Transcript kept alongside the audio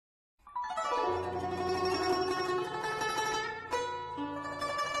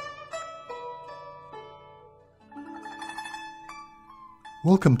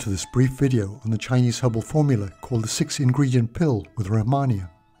Welcome to this brief video on the Chinese herbal formula called the 6-ingredient pill with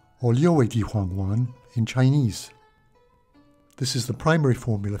Rehmannia, or Liu Wei Di Huang in Chinese. This is the primary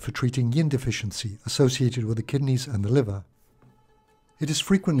formula for treating yin deficiency associated with the kidneys and the liver. It is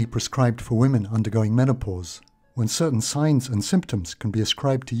frequently prescribed for women undergoing menopause, when certain signs and symptoms can be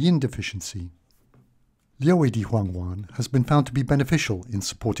ascribed to yin deficiency. Liu Wei Di Huang has been found to be beneficial in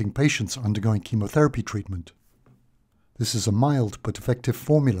supporting patients undergoing chemotherapy treatment. This is a mild but effective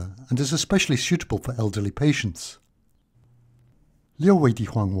formula and is especially suitable for elderly patients. Liu Wei Di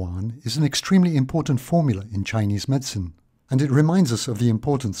Huang is an extremely important formula in Chinese medicine, and it reminds us of the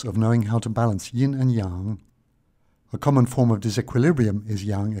importance of knowing how to balance yin and yang. A common form of disequilibrium is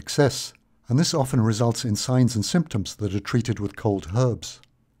yang excess, and this often results in signs and symptoms that are treated with cold herbs.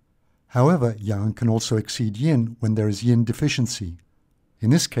 However, yang can also exceed yin when there is yin deficiency. In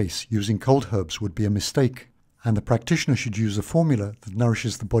this case, using cold herbs would be a mistake, and the practitioner should use a formula that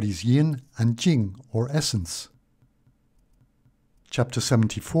nourishes the body's yin and jing, or essence. Chapter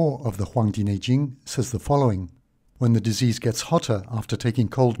 74 of the Huang Di Jing says the following: when the disease gets hotter after taking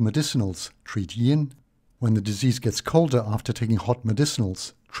cold medicinals, treat yin. When the disease gets colder after taking hot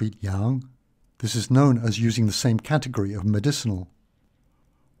medicinals, treat yang. This is known as using the same category of medicinal.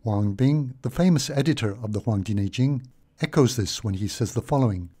 Wang Bing, the famous editor of the Huang Di Jing, echoes this when he says the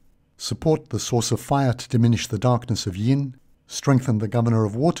following: support the source of fire to diminish the darkness of yin, strengthen the governor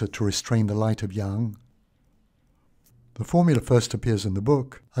of water to restrain the light of yang. The formula first appears in the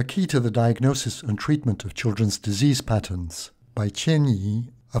book, A Key to the Diagnosis and Treatment of Children's Disease Patterns, by Qian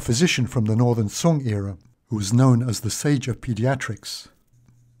Yi, a physician from the Northern Song era, who was known as the Sage of Pediatrics.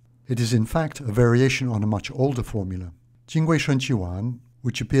 It is in fact a variation on a much older formula, Jingui Shenqi Wan,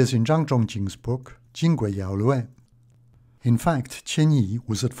 which appears in Zhang Zhongjing's book, Jingui Yao Lue. In fact, Qian Yi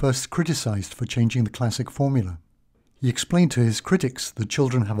was at first criticized for changing the classic formula. He explained to his critics that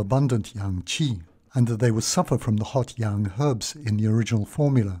children have abundant yang qi, and that they would suffer from the hot yang herbs in the original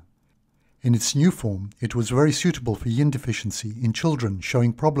formula. In its new form, it was very suitable for yin deficiency in children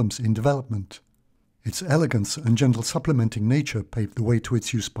showing problems in development. Its elegance and gentle supplementing nature paved the way to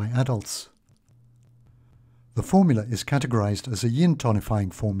its use by adults. The formula is categorized as a yin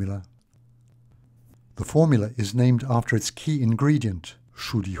tonifying formula. The formula is named after its key ingredient,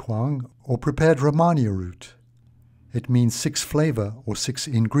 Wei Di Huang, or prepared Rehmannia root. It means 6-flavor or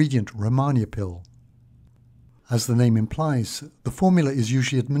 6-ingredient Rehmannia pill. As the name implies, the formula is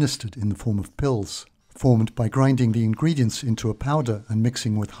usually administered in the form of pills, formed by grinding the ingredients into a powder and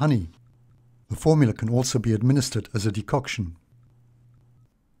mixing with honey. The formula can also be administered as a decoction.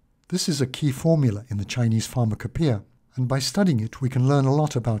 This is a key formula in the Chinese pharmacopoeia, and by studying it we can learn a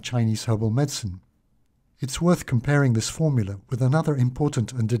lot about Chinese herbal medicine. It's worth comparing this formula with another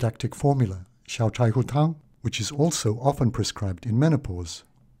important and didactic formula, Chaihu Tang, which is also often prescribed in menopause.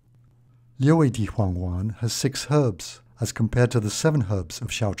 Liu Wei Di Huang has 6 herbs, as compared to the 7 herbs of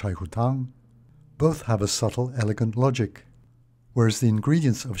Chaihu Tang. Both have a subtle, elegant logic. Whereas the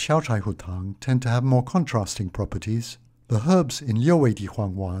ingredients of Chaihu Tang tend to have more contrasting properties, the herbs in Liu Wei Di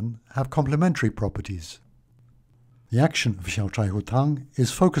Huang have complementary properties. The action of Chaihu Tang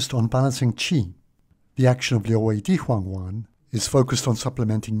is focused on balancing qi. The action of Liu Wei Di Huang is focused on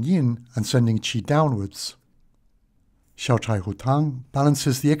supplementing yin and sending qi downwards. Chaihu Tang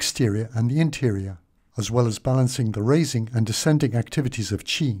balances the exterior and the interior, as well as balancing the raising and descending activities of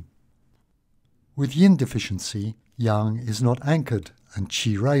qi. With yin deficiency, yang is not anchored and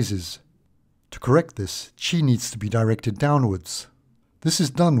qi rises. To correct this, qi needs to be directed downwards. This is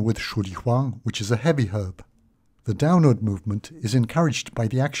done with Wei Di Huang, which is a heavy herb. The downward movement is encouraged by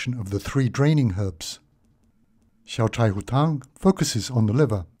the action of the 3 draining herbs. Chaihu Tang focuses on the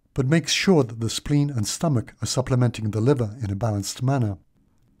liver, but makes sure that the spleen and stomach are supplementing the liver in a balanced manner.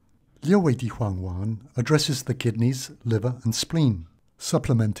 Liu Wei Di Huang addresses the kidneys, liver and spleen,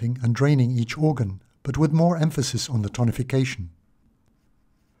 supplementing and draining each organ, but with more emphasis on the tonification.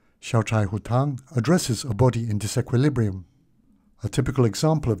 Chaihu Tang addresses a body in disequilibrium. A typical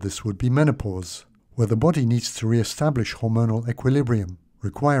example of this would be menopause, where the body needs to re-establish hormonal equilibrium,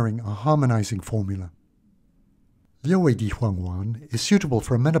 requiring a harmonizing formula. Liu Wei Di Huang is suitable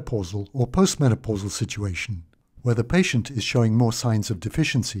for a menopausal or postmenopausal situation, where the patient is showing more signs of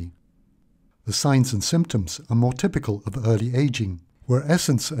deficiency. The signs and symptoms are more typical of early aging, where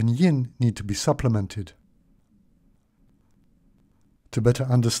essence and yin need to be supplemented. To better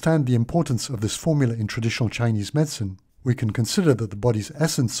understand the importance of this formula in traditional Chinese medicine, we can consider that the body's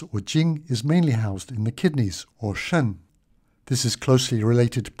essence or jing is mainly housed in the kidneys or shen. This is closely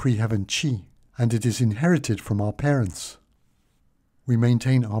related to pre-heaven qi, and it is inherited from our parents. We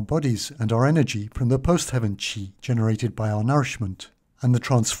maintain our bodies and our energy from the post-heaven qi generated by our nourishment, and the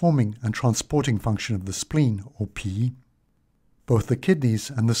transforming and transporting function of the spleen, or pi. Both the kidneys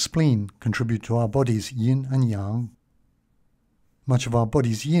and the spleen contribute to our body's yin and yang. Much of our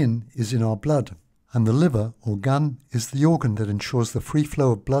body's yin is in our blood, and the liver, or gan, is the organ that ensures the free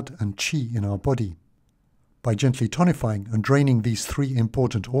flow of blood and qi in our body. By gently tonifying and draining these three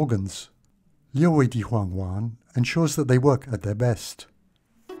important organs, Liu Wei Di Huang ensures that they work at their best.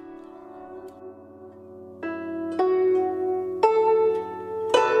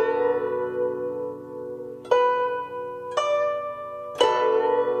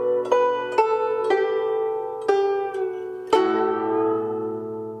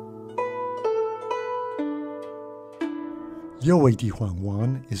 Liu Wei Di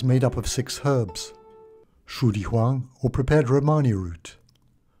Huang is made up of 6 herbs: Shu Di Huang, or prepared Rehmannia root;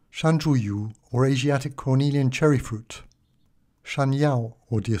 Shanzhu Yu, or Asiatic cornelian cherry fruit; Xiao,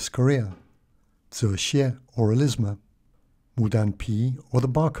 or Dioscorea; Xie, or alisma; Mudan Pi, or the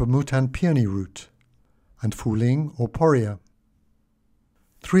bark of Mutan peony root; and Fuling, or poria.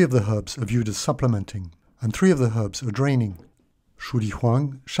 3 of the herbs are viewed as supplementing, and 3 of the herbs are draining. Shu Di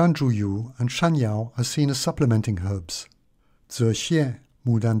Huang, Shanzhu Yu, and Xiao are seen as supplementing herbs. Xie,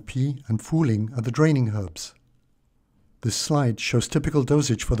 Mudan Pi, and Fuling are the draining herbs. This slide shows typical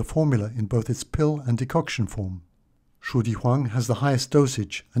dosage for the formula in both its pill and decoction form. Shu Di Huang has the highest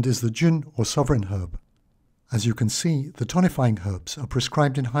dosage and is the Jun, or sovereign herb. As you can see, the tonifying herbs are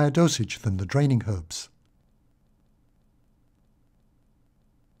prescribed in higher dosage than the draining herbs.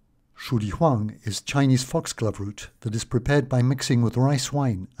 Shu Di Huang is Chinese foxglove root that is prepared by mixing with rice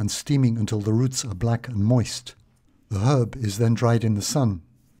wine and steaming until the roots are black and moist. The herb is then dried in the sun.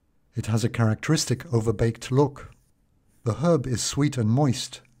 It has a characteristic overbaked look. The herb is sweet and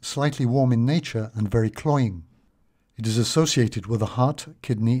moist, slightly warm in nature and very cloying. It is associated with the heart,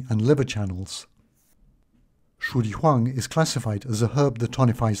 kidney and liver channels. Shu Di Huang is classified as a herb that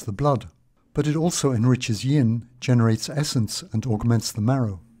tonifies the blood, but it also enriches yin, generates essence and augments the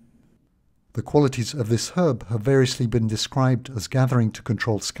marrow. The qualities of this herb have variously been described as gathering to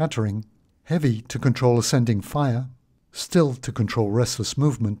control scattering, heavy to control ascending fire, still to control restless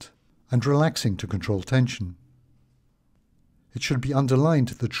movement, and relaxing to control tension. It should be underlined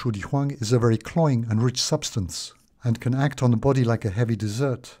that Shu Di Huang is a very cloying and rich substance, and can act on the body like a heavy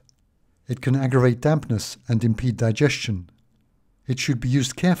dessert. It can aggravate dampness and impede digestion. It should be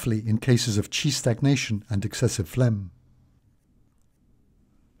used carefully in cases of qi stagnation and excessive phlegm.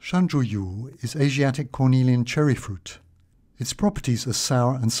 Shanzhu Yu is Asiatic cornelian cherry fruit. Its properties are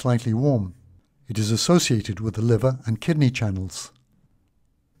sour and slightly warm. It is associated with the liver and kidney channels.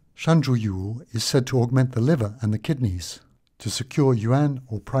 Shanzhu Yu is said to augment the liver and the kidneys, to secure yuan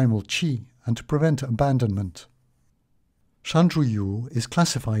or primal qi, and to prevent abandonment. Shanzhu Yu is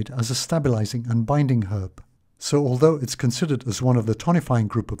classified as a stabilizing and binding herb, so although it's considered as one of the tonifying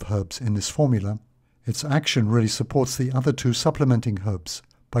group of herbs in this formula, its action really supports the other 2 supplementing herbs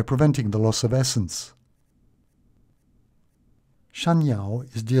by preventing the loss of essence.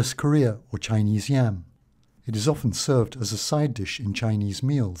 Xiao is Dioscorea, or Chinese yam. It is often served as a side dish in Chinese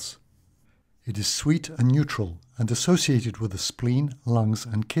meals. It is sweet and neutral and associated with the spleen, lungs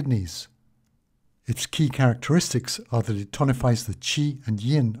and kidneys. Its key characteristics are that it tonifies the qi and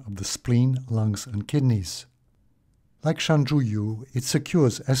yin of the spleen, lungs and kidneys. Like Shanzhu Yu, it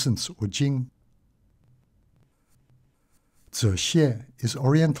secures essence or jing. Xie is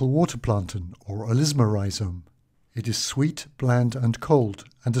Oriental water plantain, or alisma rhizome. It is sweet, bland and cold,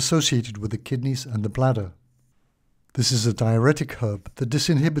 and associated with the kidneys and the bladder. This is a diuretic herb that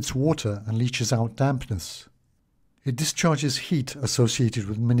disinhibits water and leaches out dampness. It discharges heat associated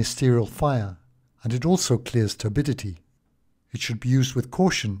with ministerial fire, and it also clears turbidity. It should be used with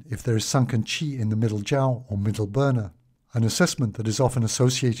caution if there is sunken qi in the middle jiao or middle burner, an assessment that is often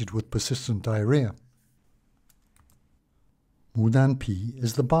associated with persistent diarrhea. Mudan Pi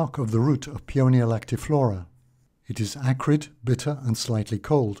is the bark of the root of Peonia lactiflora. It is acrid, bitter and slightly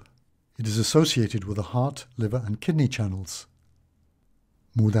cold. It is associated with the heart, liver and kidney channels.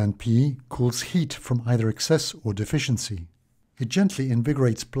 Mudan Pi cools heat from either excess or deficiency. It gently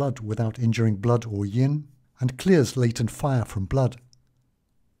invigorates blood without injuring blood or yin, and clears latent fire from blood.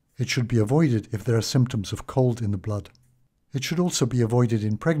 It should be avoided if there are symptoms of cold in the blood. It should also be avoided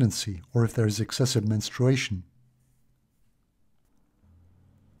in pregnancy or if there is excessive menstruation.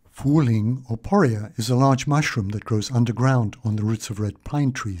 Fuling, or poria, is a large mushroom that grows underground on the roots of red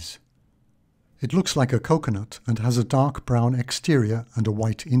pine trees. It looks like a coconut and has a dark brown exterior and a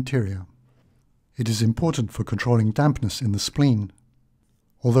white interior. It is important for controlling dampness in the spleen.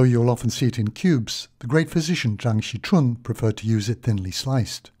 Although you'll often see it in cubes, the great physician Zhang Xichun preferred to use it thinly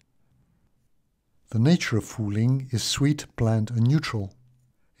sliced. The nature of Fuling is sweet, bland, and neutral.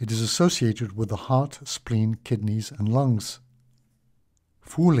 It is associated with the heart, spleen, kidneys, and lungs.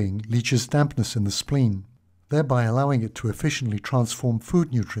 Fuling leaches dampness in the spleen, thereby allowing it to efficiently transform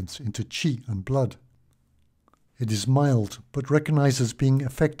food nutrients into qi and blood. It is mild, but recognized as being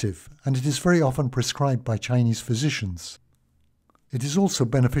effective, and it is very often prescribed by Chinese physicians. It is also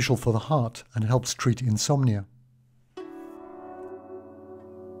beneficial for the heart and helps treat insomnia.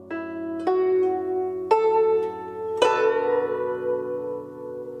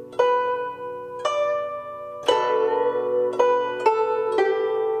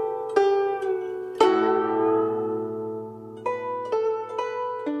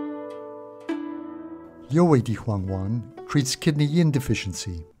 Wei Di Huang treats kidney yin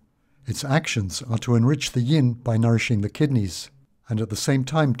deficiency. Its actions are to enrich the yin by nourishing the kidneys, and at the same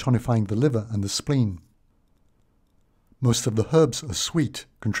time tonifying the liver and the spleen. Most of the herbs are sweet,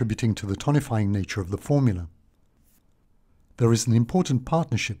 contributing to the tonifying nature of the formula. There is an important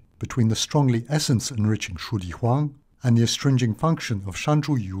partnership between the strongly essence-enriching Shu Di Huang and the astringing function of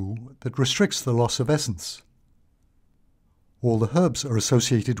Shanzhu Yu that restricts the loss of essence. All the herbs are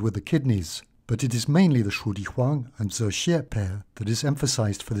associated with the kidneys, but it is mainly the Shu Di Huang and Ze Xie pair that is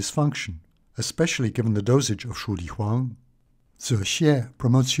emphasized for this function, especially given the dosage of Shu Di Huang. Ze Xie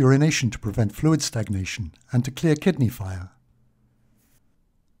promotes urination to prevent fluid stagnation and to clear kidney fire.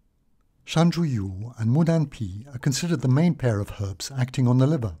 Shanzhu Yu and Mudan Pi are considered the main pair of herbs acting on the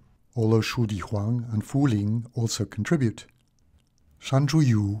liver, although Shu Di Huang and Fuling also contribute. Shanzhu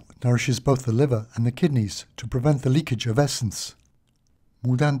Yu nourishes both the liver and the kidneys to prevent the leakage of essence.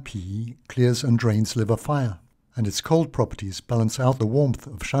 Mudan Pi clears and drains liver fire, and its cold properties balance out the warmth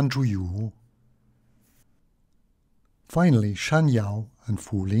of Shanzhu Yu. Finally, Shan Yao and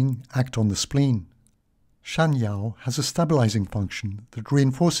Fuling act on the spleen. Shan Yao has a stabilizing function that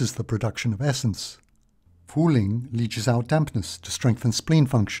reinforces the production of essence. Fuling leaches out dampness to strengthen spleen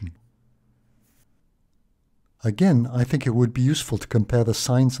function. Again, I think it would be useful to compare the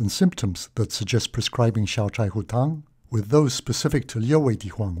signs and symptoms that suggest prescribing Xiao Chaihu Tang with those specific to Liu Wei Di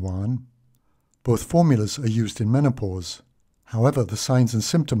Huang. Both formulas are used in menopause. However, the signs and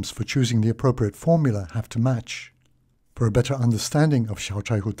symptoms for choosing the appropriate formula have to match. For a better understanding of Xiao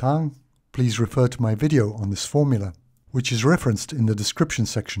Chaihu Tang, please refer to my video on this formula, which is referenced in the description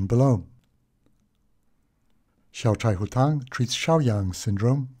section below. Xiao Chaihu Tang treats Xiaoyang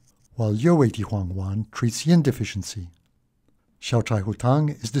syndrome, while Liu Wei Di Huang treats yin deficiency. Xiao Chaihu Tang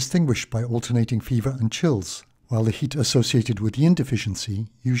is distinguished by alternating fever and chills, while the heat associated with yin deficiency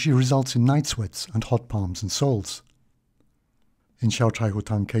usually results in night sweats and hot palms and soles. In Xiao Chaihu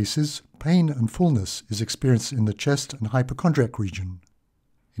Tang cases, pain and fullness is experienced in the chest and hypochondriac region.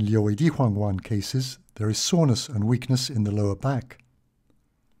 In Liu Wei Di Huang cases, there is soreness and weakness in the lower back.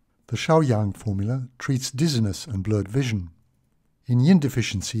 The Xiaoyang formula treats dizziness and blurred vision. In yin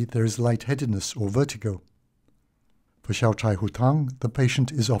deficiency, there is lightheadedness or vertigo. For Xiao Chaihu Tang, the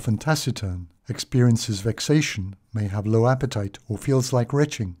patient is often taciturn, experiences vexation, may have low appetite or feels like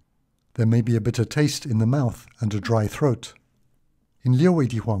retching. There may be a bitter taste in the mouth and a dry throat. In Liu Wei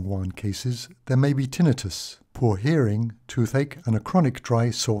Di Huang cases, there may be tinnitus, poor hearing, toothache, and a chronic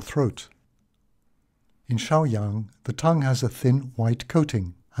dry sore throat. In Xiaoyang, the tongue has a thin white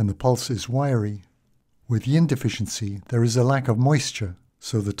coating, and the pulse is wiry. With yin deficiency, there is a lack of moisture,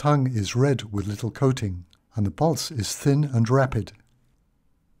 so the tongue is red with little coating, and the pulse is thin and rapid.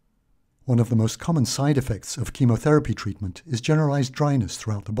 One of the most common side effects of chemotherapy treatment is generalized dryness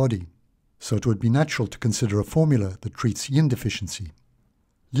throughout the body, so it would be natural to consider a formula that treats yin deficiency.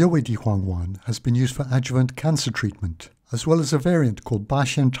 Liu Wei Di Huang has been used for adjuvant cancer treatment, as well as a variant called Ba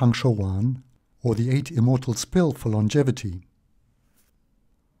Xian Chang Shou Wan, or the 8 Immortals pill for longevity.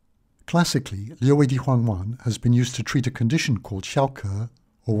 Classically, Liu Wei Di Huang has been used to treat a condition called Xiao,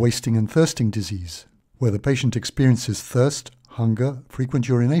 or wasting and thirsting disease, where the patient experiences thirst, hunger, frequent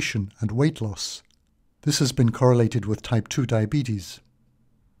urination, and weight loss. This has been correlated with type 2 diabetes.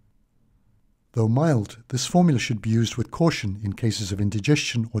 Though mild, this formula should be used with caution in cases of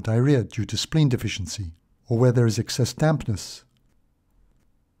indigestion or diarrhea due to spleen deficiency, or where there is excess dampness.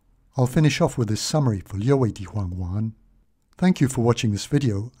 I'll finish off with this summary for Liu Wei Di Huang. Thank you for watching this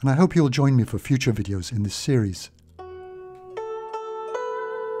video, and I hope you'll join me for future videos in this series.